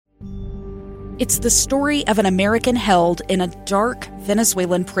It's the story of an American held in a dark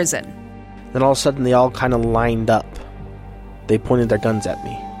Venezuelan prison. Then all of a sudden they all kind of lined up. They pointed their guns at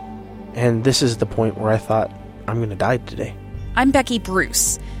me. And this is the point where I thought, I'm going to die today. I'm Becky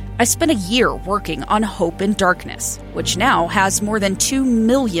Bruce. I spent a year working on Hope in Darkness, which now has more than 2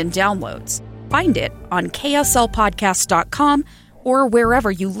 million downloads. Find it on kslpodcast.com or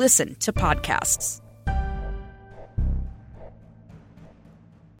wherever you listen to podcasts.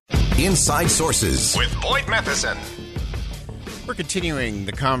 Inside Sources with Boyd Matheson. We're continuing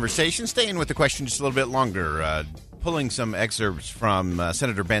the conversation, staying with the question just a little bit longer, pulling some excerpts from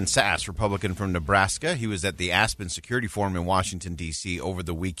Senator Ben Sasse, Republican from Nebraska. He was at the Aspen Security Forum in Washington, D.C. over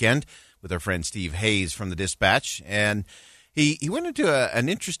the weekend with our friend Steve Hayes from the Dispatch, and he went into an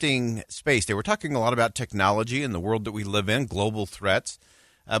interesting space. They were talking a lot about technology and the world that we live in, global threats,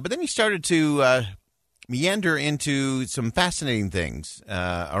 but then he started to meander into some fascinating things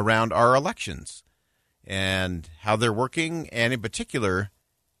around our elections and how they're working, and in particular,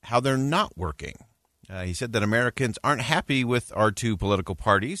 how they're not working. He said that Americans aren't happy with our two political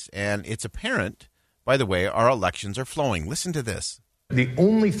parties, and it's apparent by the way our elections are flowing. Listen to this. The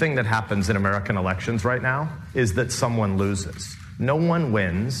only thing that happens in American elections right now is that someone loses. No one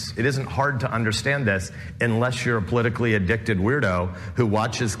wins. It isn't hard to understand this unless you're a politically addicted weirdo who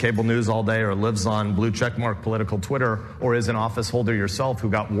watches cable news all day or lives on blue checkmark political Twitter or is an office holder yourself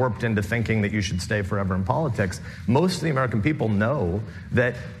who got warped into thinking that you should stay forever in politics. Most of the American people know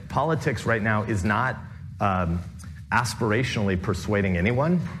that politics right now is not aspirationally persuading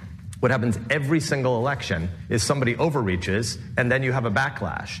anyone. What happens every single election is somebody overreaches, and then you have a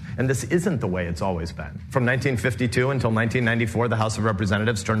backlash. And this isn't the way it's always been. From 1952 until 1994, the House of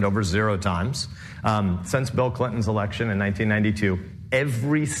Representatives turned over 0 times. Since Bill Clinton's election in 1992,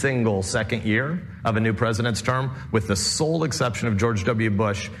 every single second year of a new president's term, with the sole exception of George W.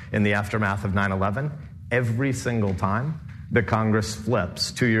 Bush in the aftermath of 9/11, every single time, the Congress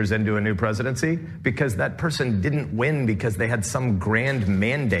flips 2 years into a new presidency because that person didn't win because they had some grand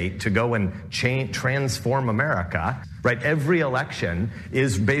mandate to go and transform America, right? Every election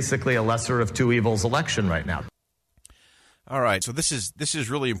is basically a lesser of two evils election right now. All right, so this is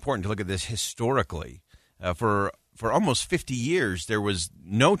really important to look at this historically. For almost 50 years, there was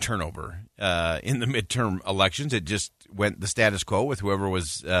no turnover in the midterm elections. It just went the status quo with whoever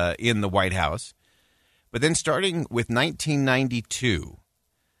was in the White House. But then starting with 1992,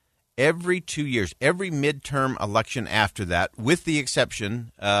 every 2 years, every midterm election after that, with the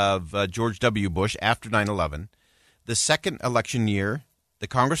exception of George W. Bush after 9/11, the second election year, the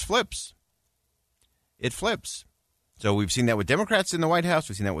Congress flips. It flips. So we've seen that with Democrats in the White House.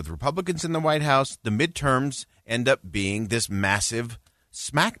 We've seen that with Republicans in the White House. The midterms end up being this massive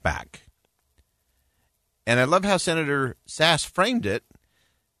smackback. And I love how Senator Sasse framed it.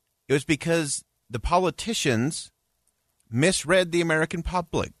 It was because the politicians misread the American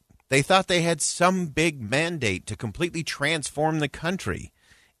public. They thought they had some big mandate to completely transform the country,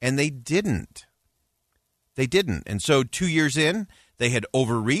 and they didn't. They didn't. And so 2 years in, they had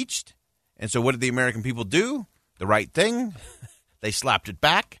overreached. And so what did the American people do? The right thing. They slapped it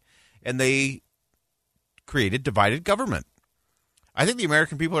back, and they created divided government. I think the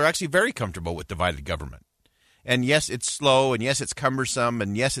American people are actually very comfortable with divided government. And yes, it's slow, and yes, it's cumbersome,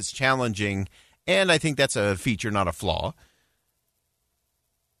 and yes, it's challenging. And I think that's a feature, not a flaw.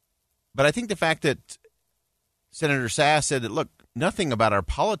 But I think the fact that Senator Sasse said that, look, nothing about our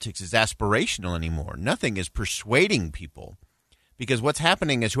politics is aspirational anymore. Nothing is persuading people. Because what's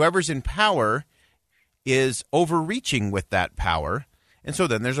happening is whoever's in power is overreaching with that power. And so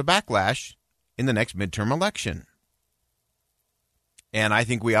then there's a backlash in the next midterm election. And I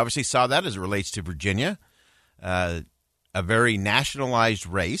think we obviously saw that as it relates to Virginia, a very nationalized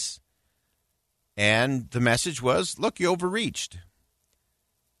race. And the message was, look, you overreached.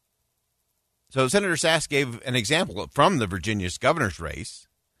 So Senator Sasse gave an example from the Virginia's governor's race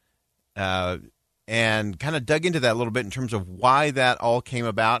and kind of dug into that a little bit in terms of why that all came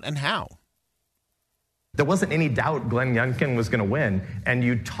about and how. There wasn't any doubt Glenn Youngkin was going to win. And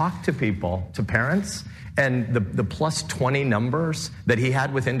you talk to people, to parents, and the plus 20 numbers that he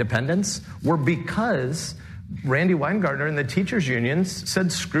had with independents were because Randy Weingartner and the teachers' unions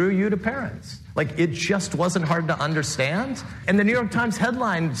said, screw you to parents. Like, it just wasn't hard to understand. And the New York Times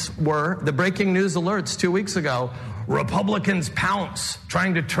headlines were, the breaking news alerts 2 weeks ago, Republicans pounce,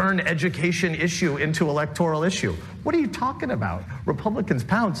 trying to turn education issue into electoral issue. What are you talking about? Republicans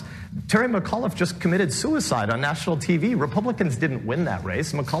pounce. Terry McAuliffe just committed suicide on national TV. Republicans didn't win that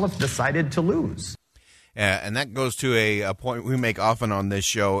race. McAuliffe decided to lose. And that goes to a point we make often on this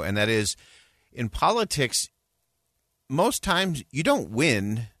show, and that is, in politics, most times you don't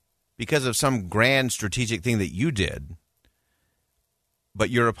win because of some grand strategic thing that you did,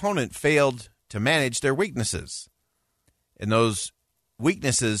 but your opponent failed to manage their weaknesses. And those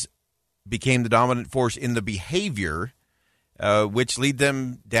weaknesses became the dominant force in the behavior, which lead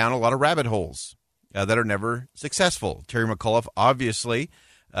them down a lot of rabbit holes that are never successful. Terry McAuliffe obviously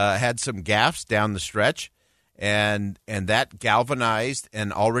had some gaffes down the stretch, and that galvanized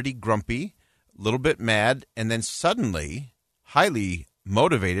an already grumpy, little bit mad, and then suddenly highly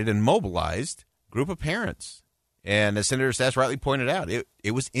motivated and mobilized group of parents. And as Senator Sasse rightly pointed out,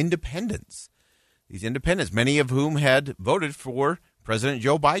 it was independents. These independents, many of whom had voted for President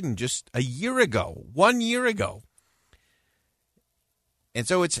Joe Biden just a year ago, 1 year ago. And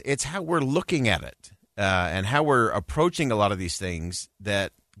so it's how we're looking at it and how we're approaching a lot of these things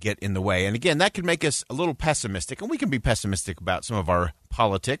that get in the way. And again, that can make us a little pessimistic, and we can be pessimistic about some of our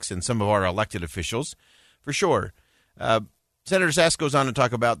politics and some of our elected officials, for sure. Senator Sasse goes on to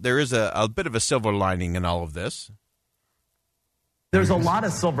talk about there is a bit of a silver lining in all of this. There's a lot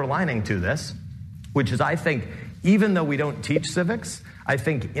of silver lining to this, which is, I think, even though we don't teach civics, I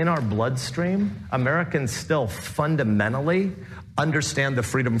think in our bloodstream, Americans still fundamentally understand the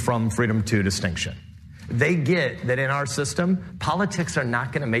freedom from, freedom to distinction. They get that in our system, politics are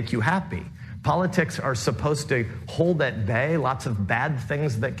not going to make you happy. Politics are supposed to hold at bay lots of bad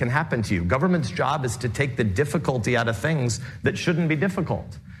things that can happen to you. Government's job is to take the difficulty out of things that shouldn't be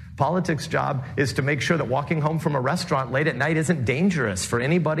difficult. Politics' job is to make sure that walking home from a restaurant late at night isn't dangerous for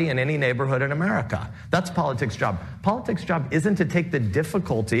anybody in any neighborhood in America. That's politics' job. Politics' job isn't to take the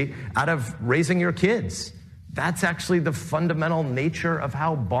difficulty out of raising your kids. That's actually the fundamental nature of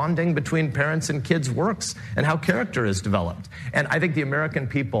how bonding between parents and kids works and how character is developed. And I think the American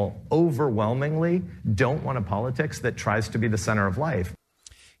people overwhelmingly don't want a politics that tries to be the center of life.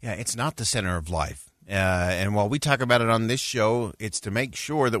 Yeah, it's not the center of life. And while we talk about it on this show, it's to make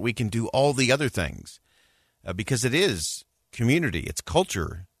sure that we can do all the other things because it is community, it's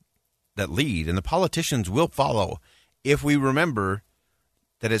culture that lead, and the politicians will follow if we remember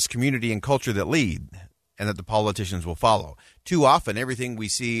that it's community and culture that lead and that the politicians will follow. Too often, everything we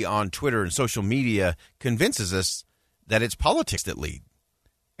see on Twitter and social media convinces us that it's politics that lead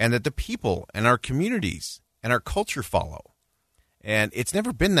and that the people and our communities and our culture follow. And it's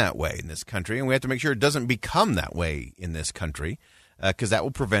never been that way in this country, and we have to make sure it doesn't become that way in this country because that will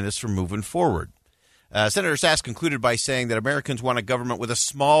prevent us from moving forward. Senator Sasse concluded by saying that Americans want a government with a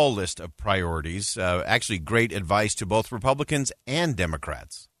small list of priorities, actually great advice to both Republicans and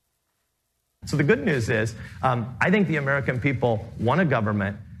Democrats. So the good news is I think the American people want a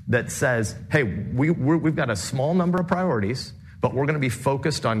government that says, hey, we've got a small number of priorities, but we're going to be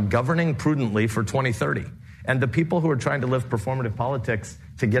focused on governing prudently for 2030. And the people who are trying to live performative politics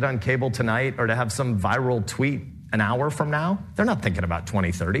to get on cable tonight or to have some viral tweet an hour from now, they're not thinking about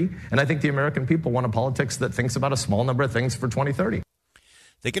 2030. And I think the American people want a politics that thinks about a small number of things for 2030.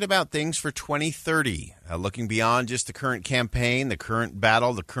 Thinking about things for 2030, looking beyond just the current campaign, the current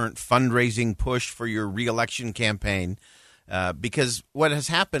battle, the current fundraising push for your reelection campaign. Because what has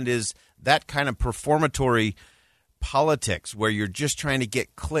happened is that kind of performatory politics where you're just trying to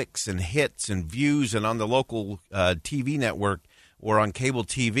get clicks and hits and views and on the local TV network or on cable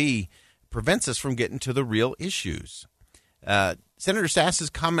TV prevents us from getting to the real issues. Senator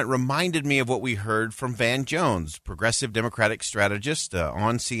Sasse's comment reminded me of what we heard from Van Jones, progressive Democratic strategist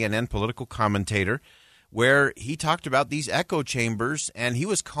on CNN, political commentator, where he talked about these echo chambers and he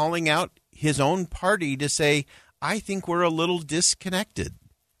was calling out his own party to say, I think we're a little disconnected.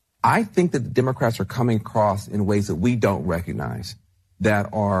 I think that the Democrats are coming across in ways that we don't recognize that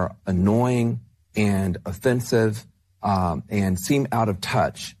are annoying and offensive and seem out of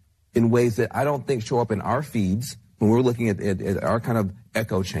touch in ways that I don't think show up in our feeds when we're looking at our kind of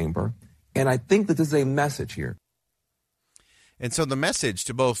echo chamber. And I think that this is a message here. And so the message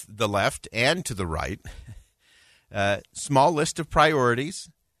to both the left and to the right, small list of priorities,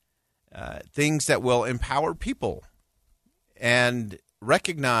 things that will empower people, and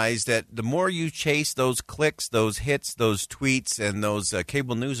recognize that the more you chase those clicks, those hits, those tweets, and those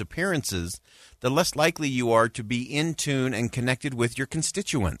cable news appearances, the less likely you are to be in tune and connected with your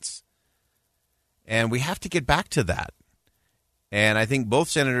constituents. And we have to get back to that. And I think both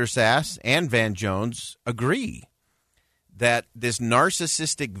Senator Sasse and Van Jones agree that this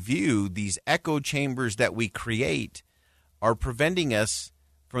narcissistic view, these echo chambers that we create, are preventing us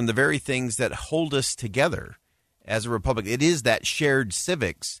from the very things that hold us together as a republic. It is that shared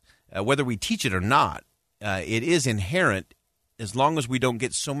civics, whether we teach it or not. It is inherent as long as we don't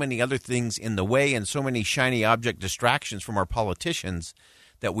get so many other things in the way and so many shiny object distractions from our politicians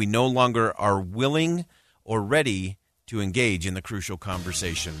that we no longer are willing or ready to engage in the crucial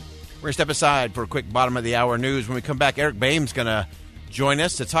conversation. We're going to step aside for a quick bottom of the hour news. When we come back, Eric Boehm's going to join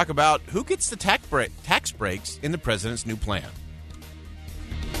us to talk about who gets the tax breaks in the president's new plan.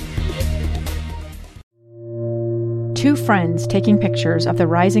 Two friends taking pictures of the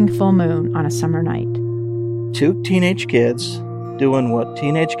rising full moon on a summer night. Two teenage kids doing what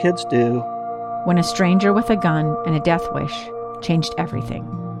teenage kids do. When a stranger with a gun and a death wish changed everything.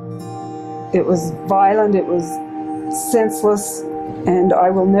 It was violent, it was senseless, and I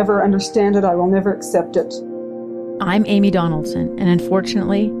will never understand it, I will never accept it. I'm Amy Donaldson, and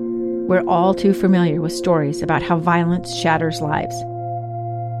unfortunately, we're all too familiar with stories about how violence shatters lives.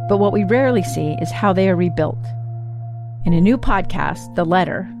 But what we rarely see is how they are rebuilt. In a new podcast, The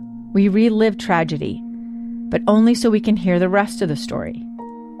Letter, we relive tragedy, but only so we can hear the rest of the story.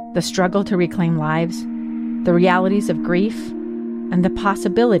 The struggle to reclaim lives, the realities of grief, and the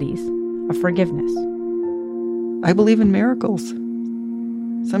possibilities of forgiveness. I believe in miracles.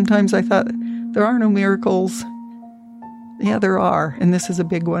 Sometimes I thought, there are no miracles. Yeah, there are, and this is a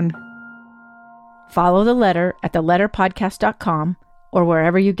big one. Follow The Letter at theletterpodcast.com or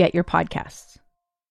wherever you get your podcasts.